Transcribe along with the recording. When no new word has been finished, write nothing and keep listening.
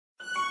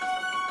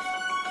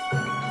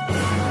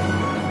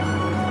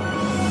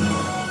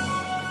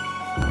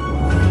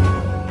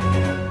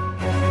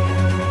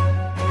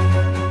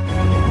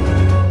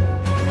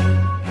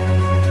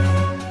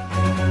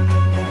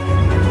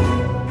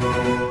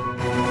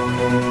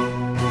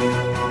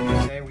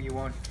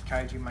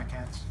guide you, my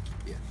cats?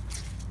 Yeah.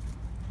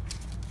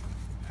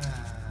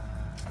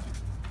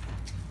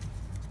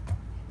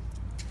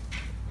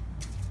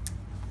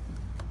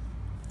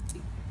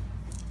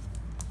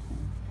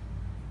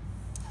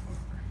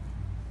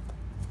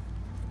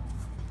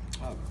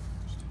 I'll go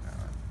first.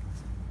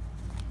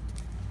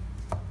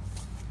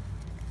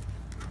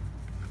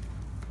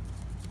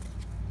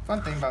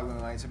 Fun thing about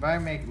Moonlight is if I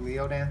make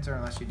Leo dancer,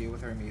 unless you deal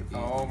with her immediately.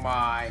 Oh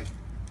my.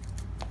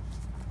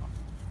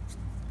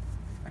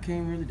 I can't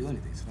even really do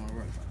anything, so don't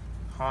worry about it.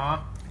 Huh?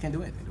 I can't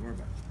do anything, don't worry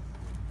about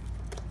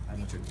it. I have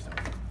no trigger, sorry.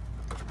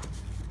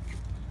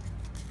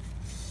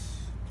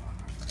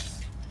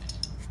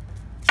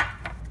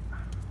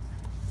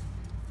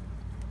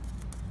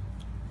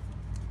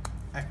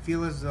 I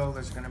feel as though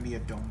there's gonna be a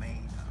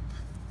domain up.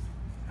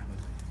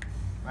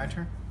 My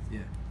turn? Yeah.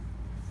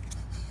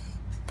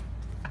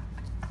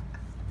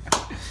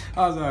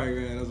 I'm sorry,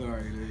 man. I'm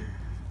sorry, dude.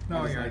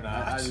 No, you're like,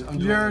 not.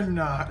 You're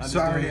not.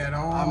 Sorry at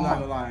all. I'm not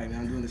gonna lie, man.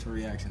 I'm doing this for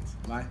reactions.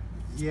 Am I?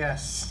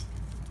 Yes.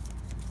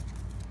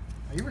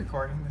 Are you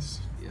recording this?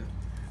 Yeah.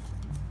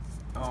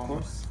 Oh, Of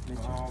course.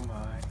 oh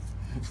my.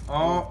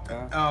 Oh,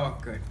 oh,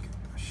 good.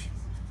 Gosh.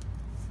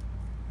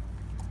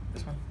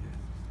 This one? Yeah.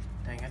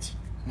 Dang it.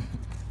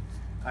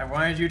 I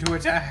wanted you to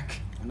attack.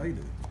 I know you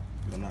do,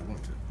 but I'm not going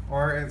to.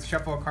 Or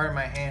shuffle a card in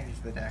my hand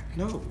into the deck.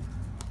 No.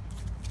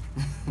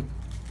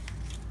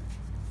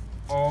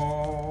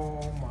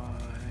 Oh my.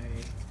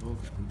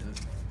 Okay, who does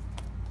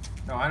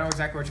that? No, I know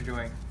exactly what you're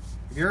doing.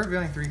 If you're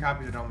revealing 3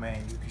 copies of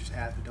domain, you can just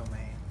add the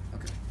domain.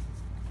 Okay.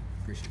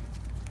 Appreciate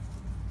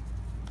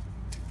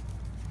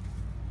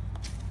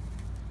it.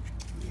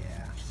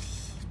 Yeah.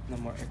 No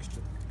more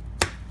extra.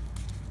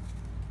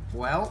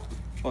 Well,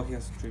 Oh, he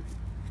has a tribute.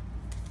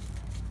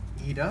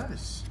 he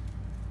does.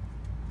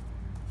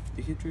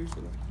 Did he tribute for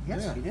that?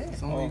 Yes, Yeah, he did. that's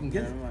the only way you can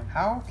get never it. mind.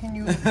 How can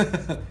you...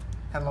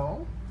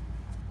 Hello?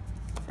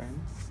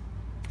 Friends?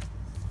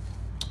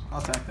 I'll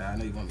attack that. I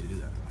know you want me to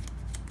do that, though.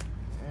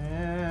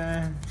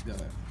 Go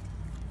ahead.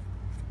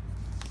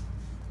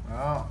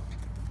 Oh.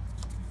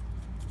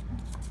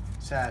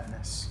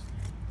 Sadness.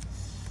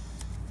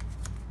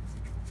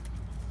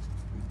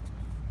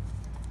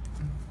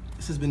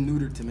 This has been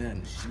neutered to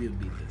madness. You should be able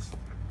to beat this.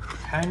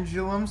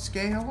 Pendulum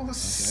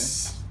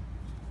scales? Okay.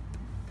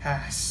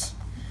 Pass.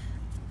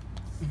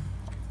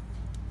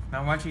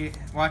 Now watch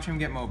him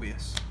get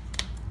Mobius.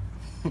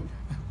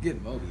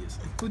 Get Mobius.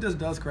 Who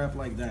does crap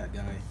like that,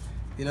 guy?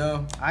 You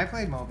know? I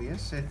played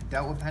Mobius. It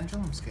dealt with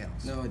pendulum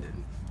scales. No, it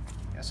didn't.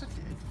 Yes, it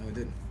did. No, it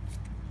didn't.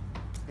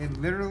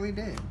 It literally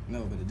did.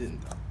 No, but it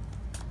didn't.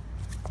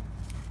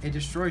 It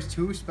destroys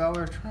 2 spell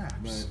or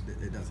traps. But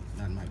it doesn't.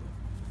 Not in my book.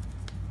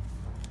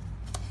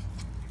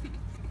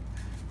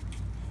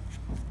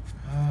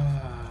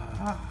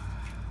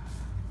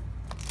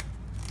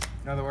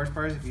 No, the worst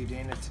part is if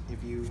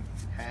you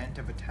hadn't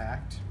have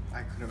attacked,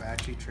 I could have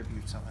actually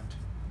tribute summoned.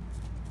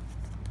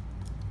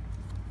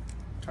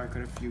 So I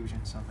could have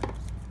fusion summoned.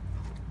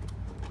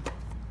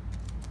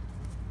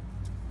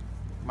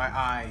 My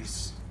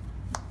eyes.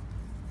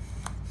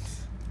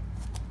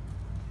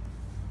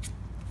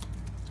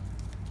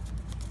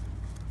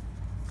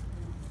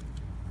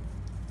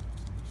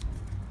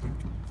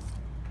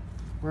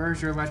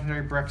 Where's your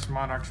legendary Brex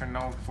Monarchs are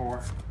known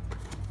for?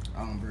 I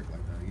don't brick like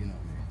that. You know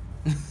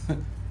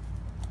me.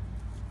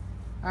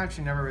 I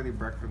actually never really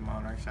bricked with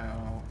Monarchs. I don't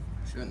know.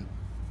 Shouldn't.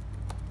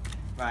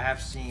 But I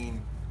have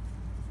seen.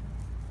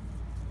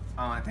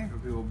 I think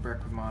of people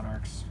brick with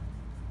Monarchs.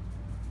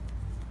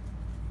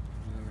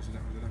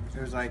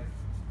 There's like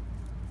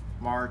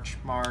March,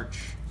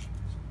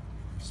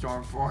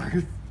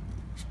 Stormforth.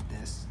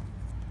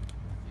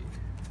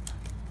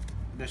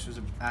 This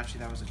was actually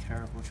that was a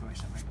terrible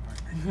choice on my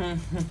part.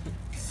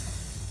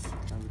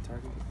 Can we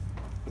target?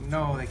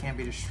 No, they can't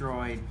be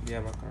destroyed. Yeah,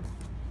 my card.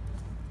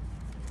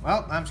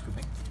 Well, I'm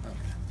scooping.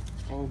 Okay.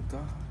 Oh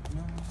god,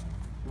 no.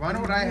 You wanna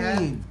know what I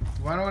had? You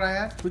wanna know what I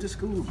had? Put the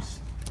scoops.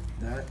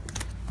 That.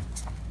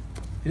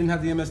 He didn't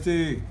have the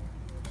MST.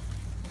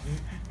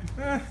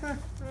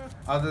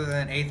 Other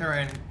than Aether,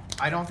 and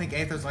I don't think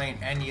Aether's letting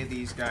any of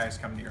these guys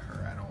come near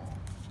her at all.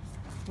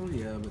 Oh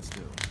yeah, but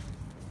still.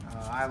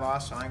 I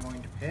lost, so I'm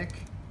going to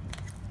pick.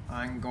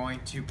 I'm going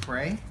to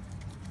pray.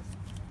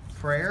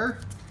 Prayer?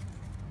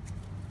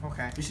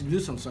 Okay. You should do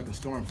something so I can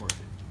storm for it.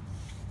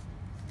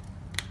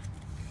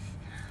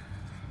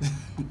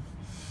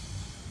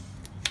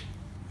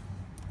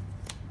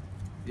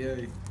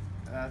 Yay.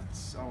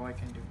 That's all I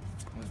can do.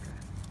 Okay.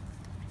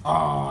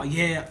 Oh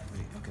yeah.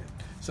 Wait, okay.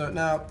 So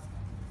now,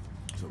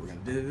 so we're gonna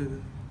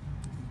do.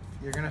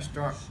 You're gonna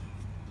storm.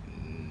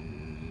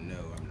 No,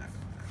 I'm not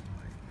gonna.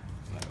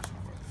 I'm not gonna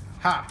storm for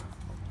it. Ha!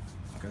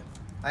 Okay.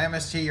 I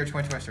MST your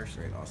Twin Twisters.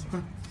 Great.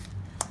 Awesome.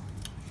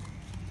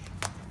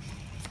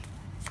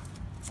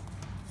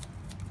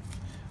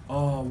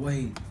 Oh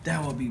wait,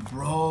 that would be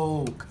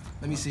broke.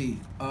 Let me see.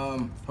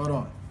 Hold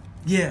on.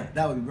 Yeah,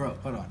 that would be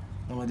broke. Hold on.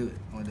 I wanna do it.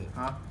 I wanna do it.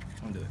 Huh?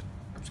 I wanna do it.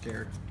 I'm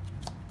scared.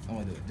 I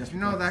wanna do it. Just You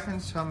know because. that can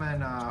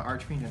summon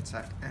Archfiend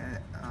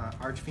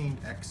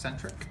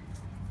Eccentric.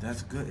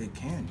 That's good. It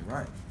can. You're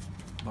right.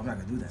 But I'm not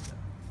gonna do that though.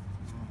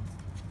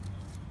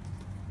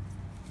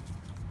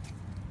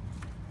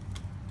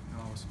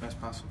 No, it's the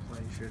best possible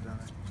play. You should have done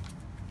it.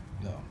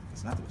 No,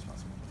 it's not the best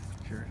possible play.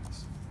 Sure it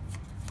is.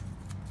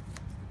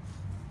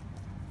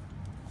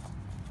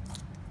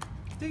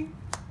 Ding.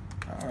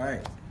 All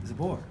right,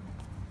 Zabor.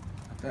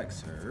 Effect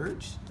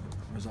Surge.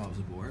 Resolve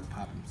Zabor.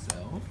 Pop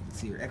himself. Let's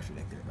see your extra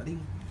deck there, buddy.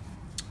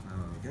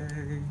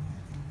 Okay.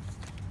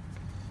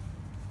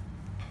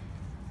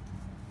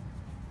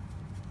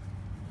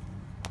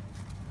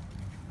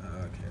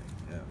 Okay,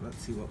 yeah, let's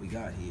see what we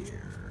got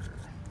here.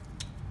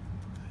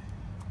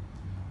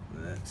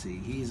 Let's see,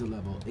 he's a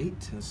level 8,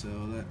 so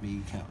let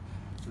me count.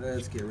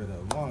 Let's get rid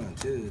of 1,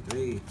 2,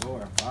 3,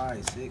 4,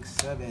 5, 6,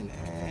 7,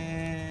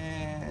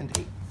 and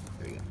 8.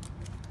 There you go.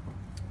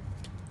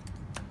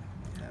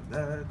 We have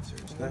that,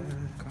 search that.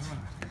 God.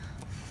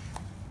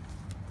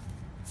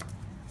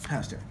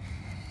 Pass turn.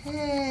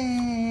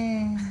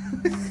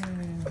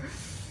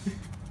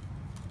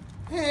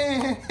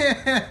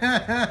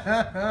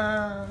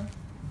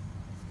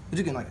 But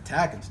you can like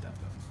attack and stuff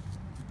though.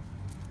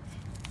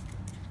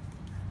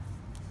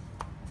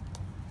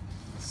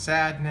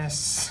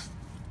 Sadness.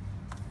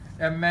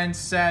 Immense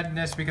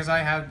sadness because I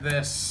have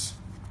this.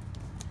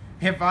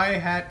 If I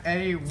had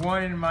any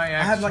one in my I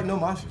action. have like no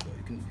monsters though.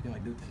 You can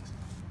like do things.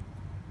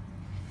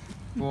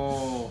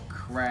 Bull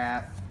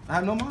crap. I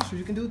have no monsters.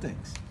 You can do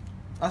things.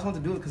 I just want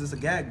to do it because it's a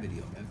gag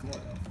video, man. Come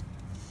on.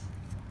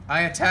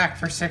 I attack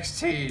for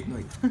 16. No,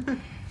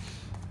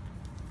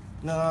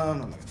 no, I'm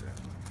not gonna do that.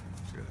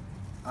 Screw it.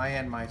 I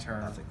end my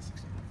turn. I'll take the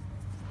 16.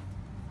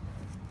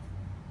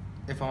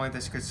 If only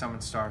this could summon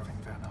Starving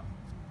Venom.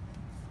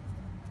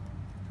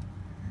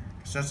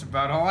 'Cause that's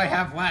about all I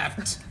have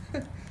left.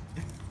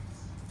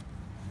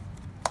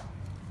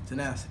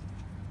 Tenacity.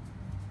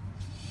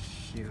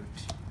 Shoot.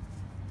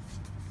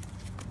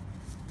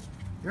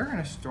 You're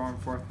gonna storm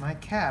forth my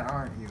cat,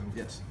 aren't you?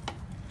 Yes.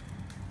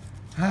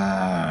 I'm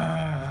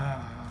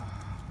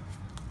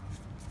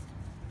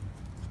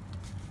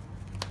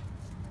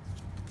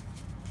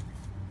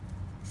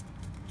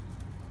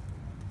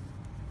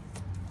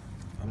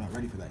not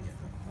ready for that yet,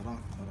 though. Hold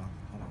on.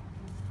 I'm not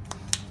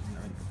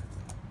ready for that,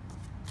 though.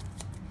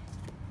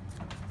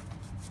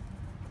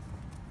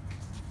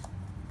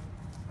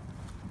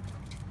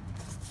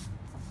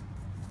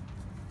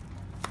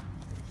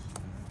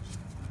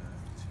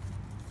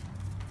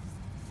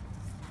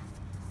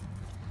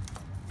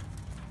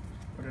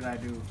 What did I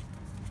do?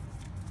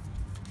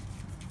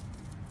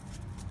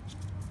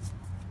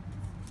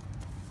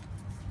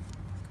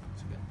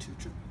 So we got 2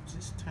 triples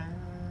this turn.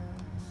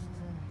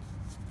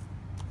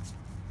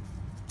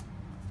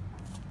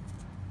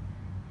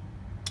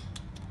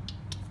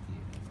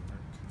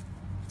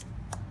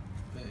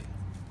 Hey,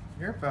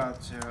 You're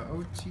about to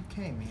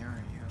OTK me,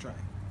 aren't you? try.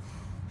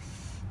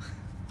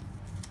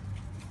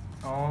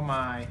 Oh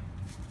my.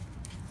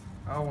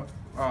 Oh,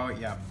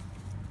 yeah.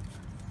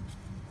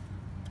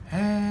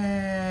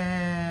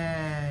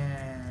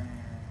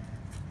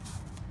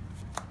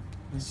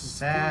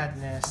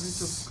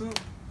 Sadness.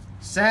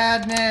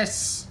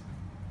 Sadness.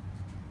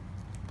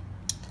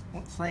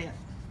 Let's say it.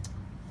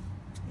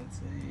 Let's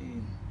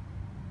see.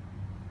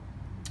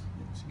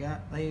 What you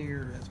got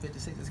there? That's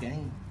 56. This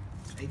game.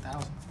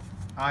 8,000.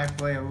 I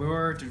play a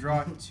lure to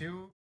draw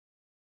 2.